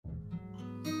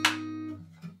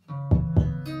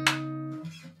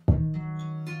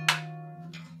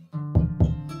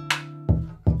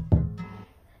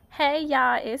Hey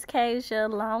y'all, it's Kasia.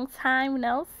 Long time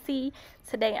no see.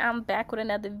 Today I'm back with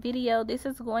another video. This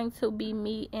is going to be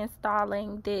me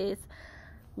installing this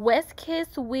West Kiss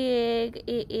wig.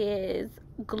 It is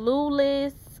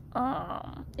glueless.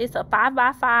 It's a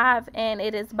 5x5 and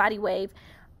it is body wave.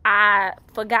 I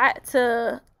forgot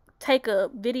to take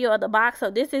a video of the box, so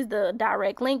this is the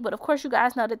direct link, but of course you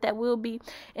guys know that will be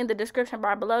in the description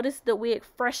bar below. This is the wig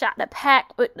fresh out the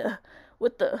pack with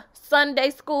the Sunday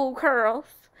school curls.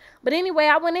 But anyway,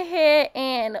 I went ahead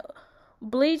and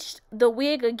bleached the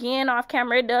wig again off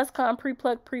camera. It does come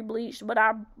pre-plucked, pre-bleached, but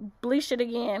I bleached it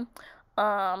again.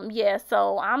 Yeah,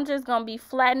 so I'm just gonna be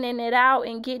flattening it out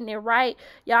and getting it right.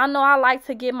 Y'all know I like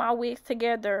to get my wigs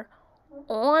together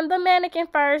on the mannequin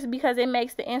first because it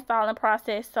makes the installing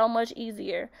process so much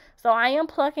easier. So I am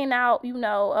plucking out, you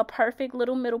know, a perfect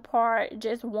little middle part,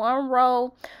 just one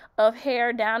row of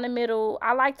hair down the middle.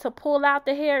 I like to pull out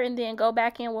the hair and then go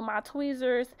back in with my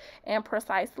tweezers and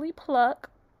precisely pluck.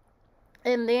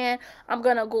 And then I'm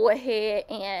gonna go ahead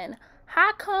and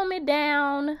hot comb it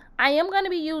down. I am gonna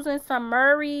be using some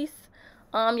Murray's.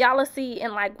 Y'all will see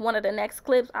in like one of the next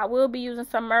clips, I will be using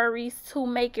some Murray's to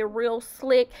make it real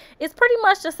slick. It's pretty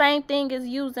much the same thing as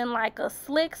using like a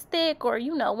slick stick, or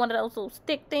you know, one of those little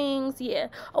stick things. Yeah,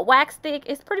 a wax stick.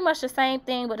 It's pretty much the same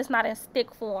thing, but it's not in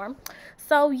stick form.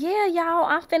 So yeah, y'all,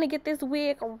 I'm finna get this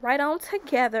wig right on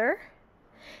together,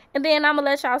 and then I'm gonna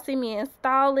let y'all see me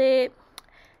install it.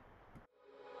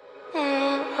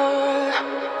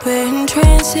 We're in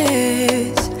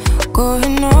trances,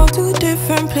 going off to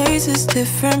different places,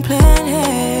 different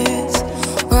planets.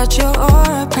 Watch your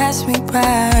aura pass me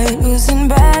by, losing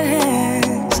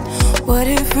balance. What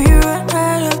if we run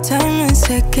out of time and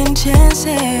second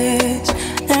chances?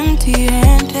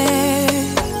 Empty-handed.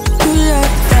 You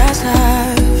like the fast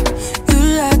life, you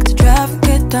like to drive and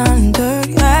get down and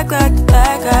dirty, act like the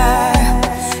bad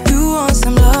guy. You want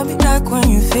some love, be like when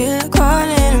you feel like calling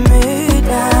at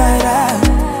midnight.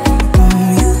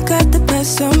 You got the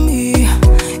best of me,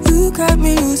 you got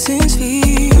me losing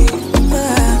sleep.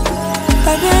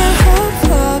 I've been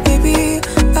hopeful, baby,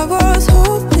 I was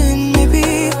hoping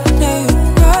maybe that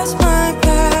you'd cross my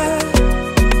path.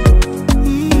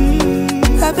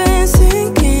 I've been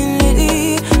sinking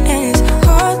lately and it's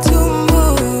hard to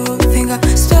move. Think I'm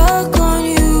stuck on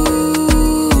you.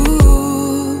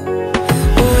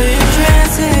 We're in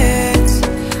transits,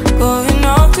 going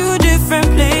off to different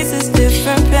places,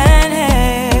 different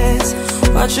planets.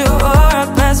 Watch your aura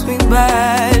pass me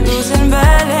by, losing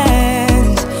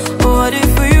balance. What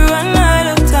if we run out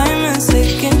of time and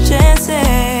second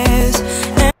chances?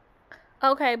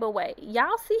 Okay, but wait,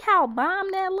 y'all see how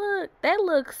bomb that look? That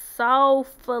looks so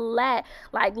flat.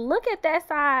 Like, look at that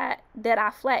side that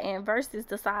I flattened versus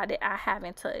the side that I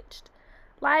haven't touched.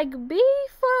 Like, be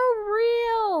for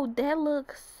real. That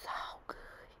looks so good,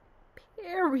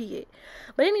 period.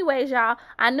 But anyways, y'all,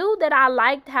 I knew that I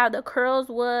liked how the curls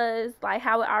was, like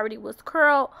how it already was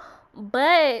curled,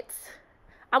 but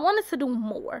I wanted to do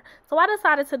more. So I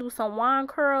decided to do some wand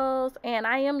curls, and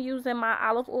I am using my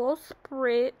olive oil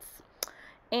spritz,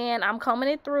 and I'm combing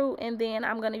it through, and then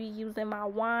I'm going to be using my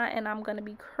wand, and I'm going to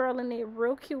be curling it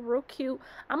real cute, real cute.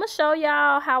 I'm going to show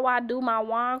y'all how I do my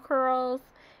wand curls,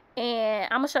 and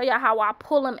I'm going to show y'all how I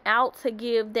pull them out to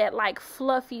give that like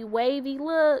fluffy, wavy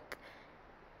look.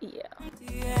 Yeah. I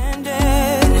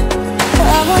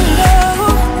wonder,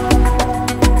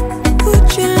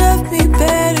 would you love me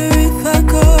better if I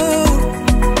go?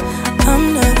 I'm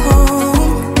not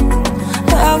home.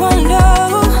 I wonder,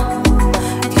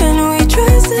 can we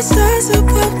trace the stars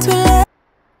above to life?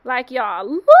 Like, y'all,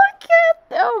 look at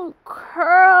them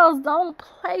curls. Don't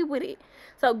play with it.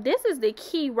 So this is the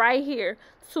key right here,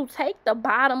 to take the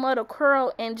bottom of the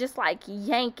curl and just like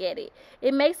yank at it.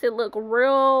 It makes it look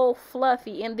real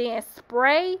fluffy, and then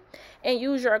spray and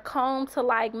use your comb to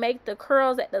like make the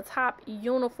curls at the top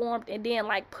uniform, and then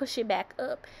like push it back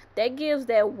up. That gives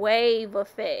that wave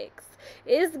effects.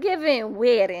 It's giving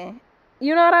wedding,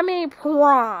 you know what I mean?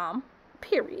 Prom,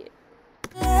 period.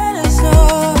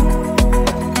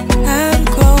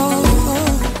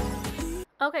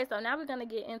 Okay, so now we're gonna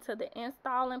get into the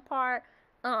installing part.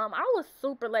 I was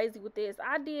super lazy with this.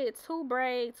 I did 2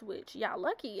 braids, which y'all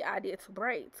lucky I did 2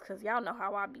 braids, because y'all know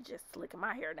how I be just slicking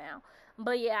my hair down.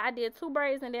 But yeah, I did 2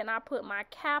 braids, and then I put my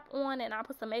cap on and I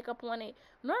put some makeup on it.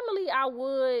 Normally I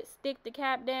would stick the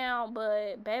cap down,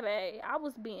 but baby, I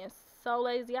was being so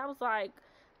lazy. I was like,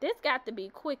 this got to be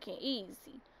quick and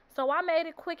easy. So I made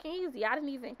it quick and easy. I didn't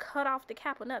even cut off the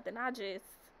cap or nothing. I just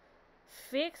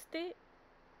fixed it,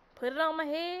 put it on my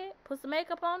head, put some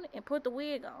makeup on it, and put the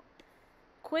wig on.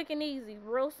 Quick and easy,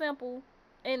 real simple.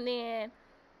 And then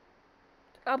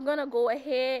I'm gonna go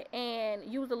ahead and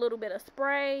use a little bit of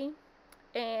spray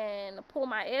and pull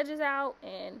my edges out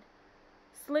and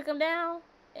slick them down,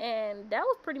 and that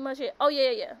was pretty much it. Oh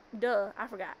yeah, duh, I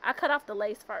forgot, I cut off the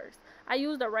lace first. I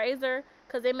used a razor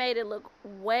because it made it look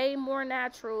way more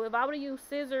natural. If I would have used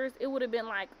scissors, it would have been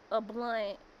like a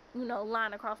blunt, you know,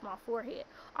 line across my forehead.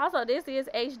 Also, this is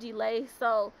HD lace,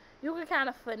 so you can kind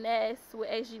of finesse with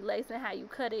HD lace and how you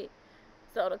cut it,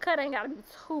 so the cut ain't gotta be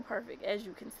too perfect, as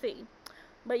you can see.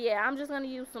 But yeah, I'm just gonna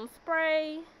use some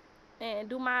spray and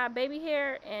do my baby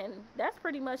hair, and that's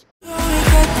pretty much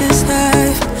this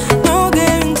life, no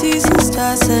guarantees and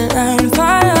stars that line.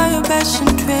 Follow your passion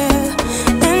trail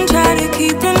and try to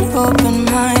keep an open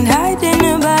mind. Hiding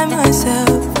it by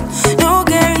myself, no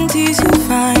guarantees you'll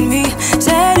find me.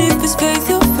 Said if it's faith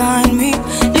you'll find me,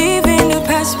 leaving the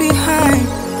past behind.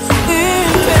 We're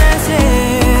in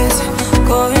trances,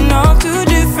 going off to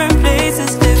different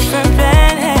places, different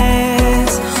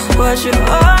planets. Watch your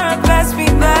aura pass me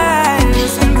by,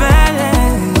 losing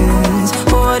balance.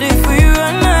 What if we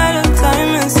run out of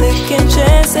time and second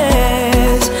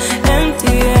chances?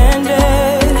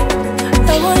 Empty-handed.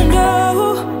 I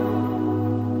wonder,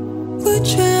 would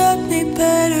you love me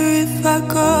better if I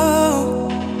go?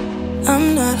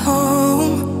 I'm not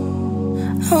home.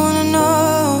 I wanna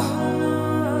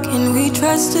know, can we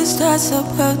trust the stars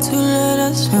about to let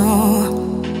us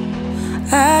know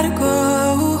how to go?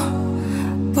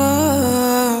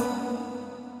 Whoa.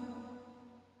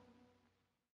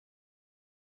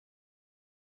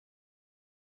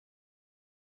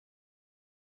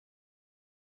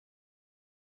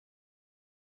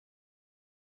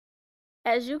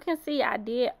 As you can see, I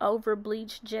did over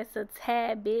bleach just a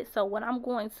tad bit. So what I'm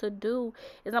going to do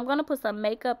is I'm going to put some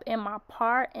makeup in my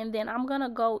part, and then I'm going to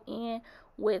go in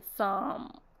with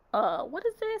some what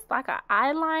is this, like an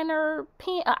eyeliner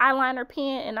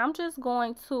pen, and I'm just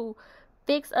going to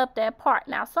fix up that part.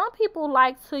 Now some people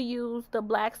like to use the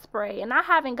black spray, and I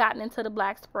haven't gotten into the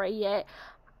black spray yet.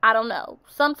 I don't know,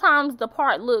 sometimes the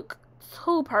part look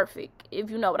too perfect, if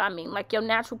you know what I mean. Like your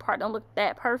natural part don't look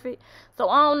that perfect. So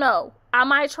I don't know, I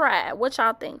might try it. What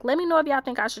y'all think? Let me know if y'all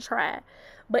think I should try it.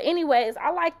 But anyways,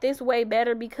 I like this way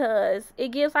better because it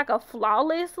gives like a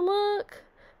flawless look.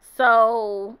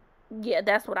 So yeah,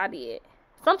 that's what I did.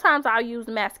 Sometimes I'll use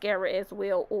mascara as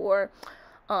well, or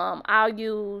I'll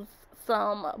use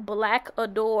some black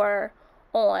Adore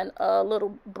on a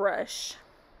little brush.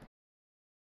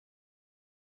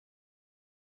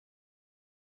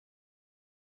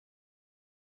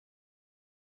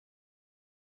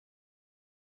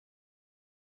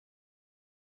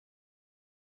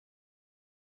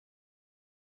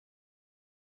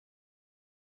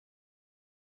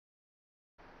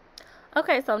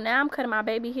 Okay, so now I'm cutting my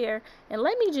baby hair, and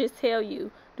let me just tell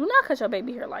you, do not cut your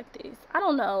baby hair like this. I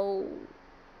don't know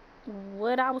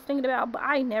what I was thinking about, but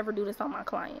I never do this on my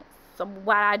clients. So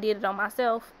why I did it on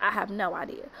myself, I have no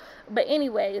idea. But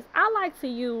anyways, I like to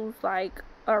use like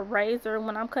a razor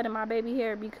when I'm cutting my baby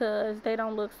hair because they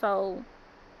don't look so,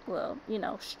 well, you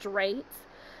know, straight.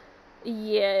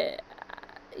 Yeah,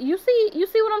 you see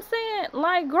what I'm saying?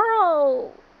 Like,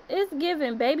 girl, it's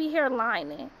giving baby hair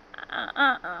lining.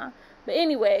 But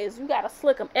anyways, you gotta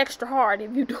slick them extra hard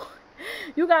if you do.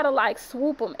 You gotta like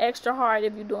swoop them extra hard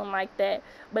if you do them like that.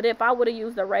 But if I would have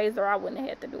used a razor, I wouldn't have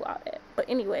had to do all that. But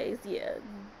anyways, yeah,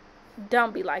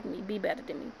 don't be like me. Be better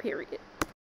than me. Period.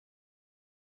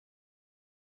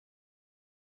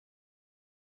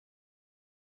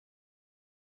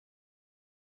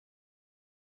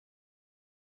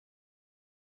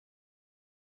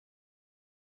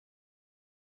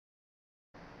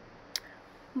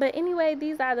 But anyway,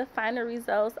 these are the final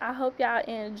results. I hope y'all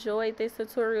enjoyed this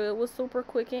tutorial. It was super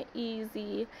quick and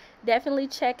easy. Definitely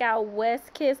check out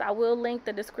West Kiss. I will link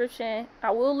the description.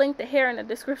 I will link the hair in the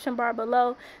description bar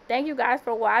below. Thank you guys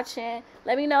for watching.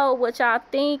 Let me know what y'all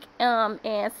think and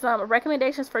some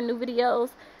recommendations for new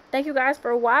videos. Thank you guys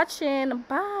for watching.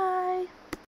 Bye.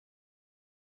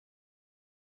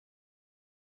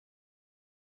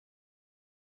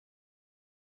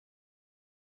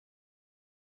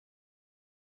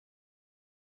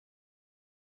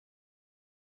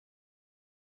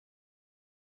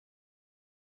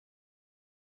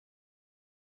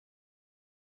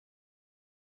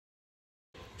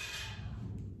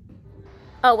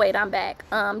 Oh wait, I'm back.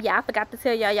 Yeah, I forgot to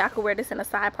tell y'all could wear this in a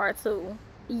side part too.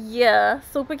 Yeah,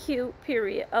 super cute,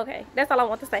 period. Okay, that's all I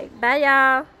want to say. Bye,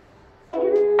 y'all.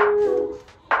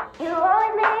 You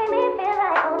always make me feel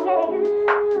like, oh yeah,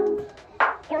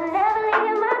 you never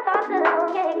leave my thoughts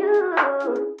alone, yeah, you're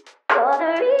the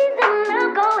reason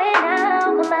I'm going out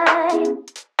of my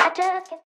mind. I just can't